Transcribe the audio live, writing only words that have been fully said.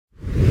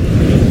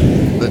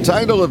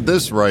title of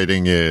this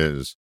writing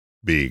is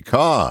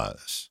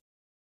Because.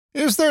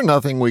 Is there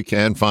nothing we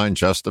can find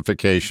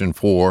justification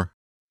for?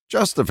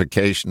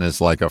 Justification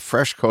is like a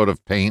fresh coat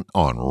of paint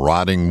on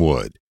rotting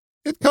wood.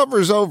 It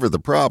covers over the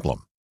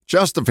problem.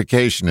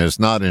 Justification is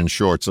not in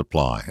short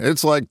supply.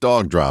 It's like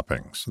dog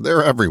droppings.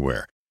 They're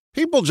everywhere.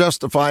 People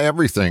justify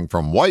everything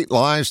from white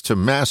lies to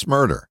mass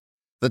murder.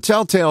 The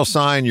telltale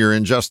sign you're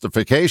in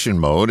justification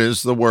mode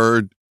is the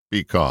word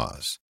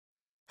because.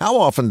 How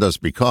often does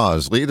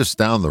because lead us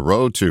down the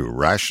road to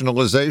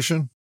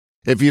rationalization?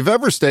 If you've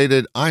ever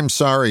stated, "I'm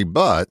sorry,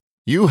 but,"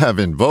 you have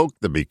invoked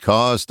the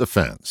because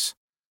defense.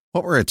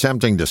 What we're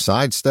attempting to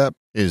sidestep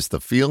is the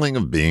feeling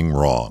of being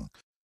wrong.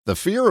 The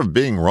fear of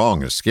being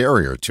wrong is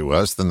scarier to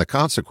us than the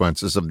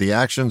consequences of the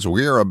actions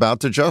we are about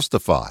to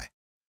justify.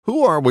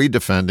 Who are we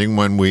defending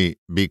when we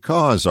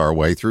because our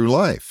way through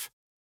life?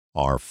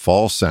 Our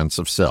false sense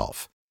of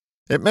self.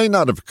 It may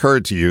not have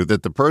occurred to you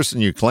that the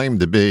person you claim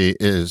to be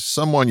is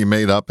someone you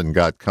made up and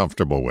got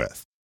comfortable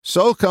with.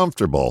 So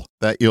comfortable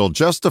that you'll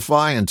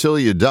justify until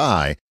you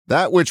die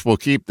that which will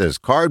keep this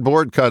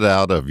cardboard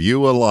cutout of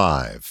you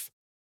alive.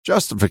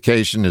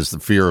 Justification is the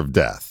fear of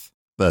death,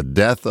 the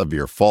death of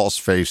your false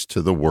face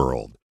to the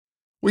world.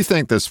 We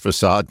think this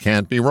facade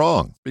can't be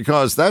wrong,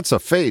 because that's a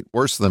fate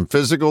worse than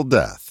physical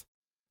death.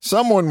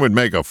 Someone would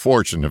make a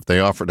fortune if they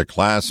offered a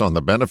class on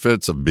the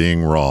benefits of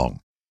being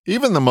wrong.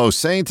 Even the most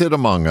sainted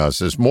among us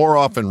is more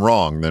often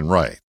wrong than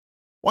right.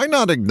 Why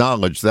not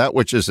acknowledge that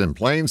which is in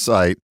plain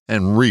sight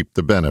and reap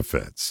the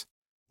benefits?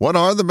 What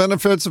are the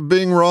benefits of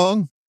being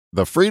wrong?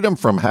 The freedom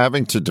from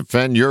having to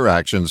defend your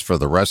actions for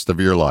the rest of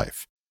your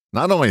life.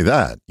 Not only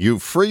that, you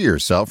free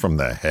yourself from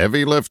the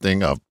heavy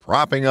lifting of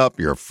propping up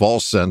your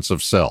false sense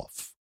of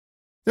self.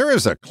 There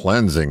is a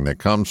cleansing that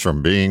comes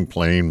from being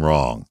plain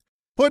wrong.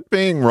 Put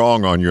being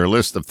wrong on your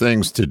list of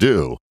things to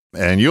do,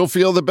 and you'll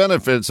feel the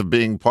benefits of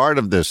being part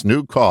of this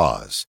new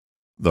cause,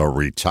 the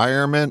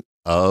retirement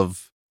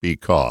of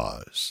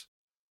because.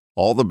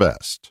 All the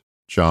best,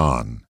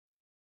 John.